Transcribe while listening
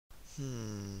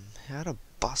How to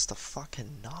bust a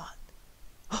fucking nut?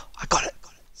 I got it!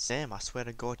 Sam, I swear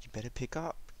to God, you better pick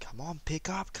up. Come on, pick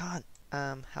up, cunt.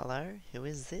 Hello? Who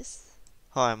is this?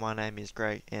 Hi, my name is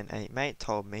Greg, and a mate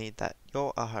told me that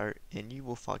you're a hoe and you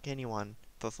will fuck anyone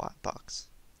for $5.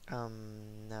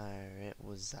 No, it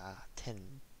was, $10.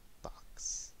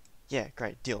 Yeah,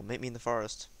 great deal. Meet me in the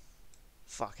forest.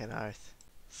 Fucking oath.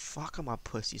 Fuck, am I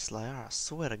pussy slayer, I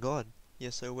swear to God. Yeah,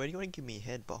 so where do you want to give me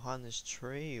head? Behind this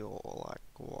tree or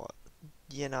like what?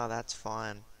 Yeah, no, that's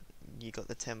fine. You got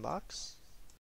the $10?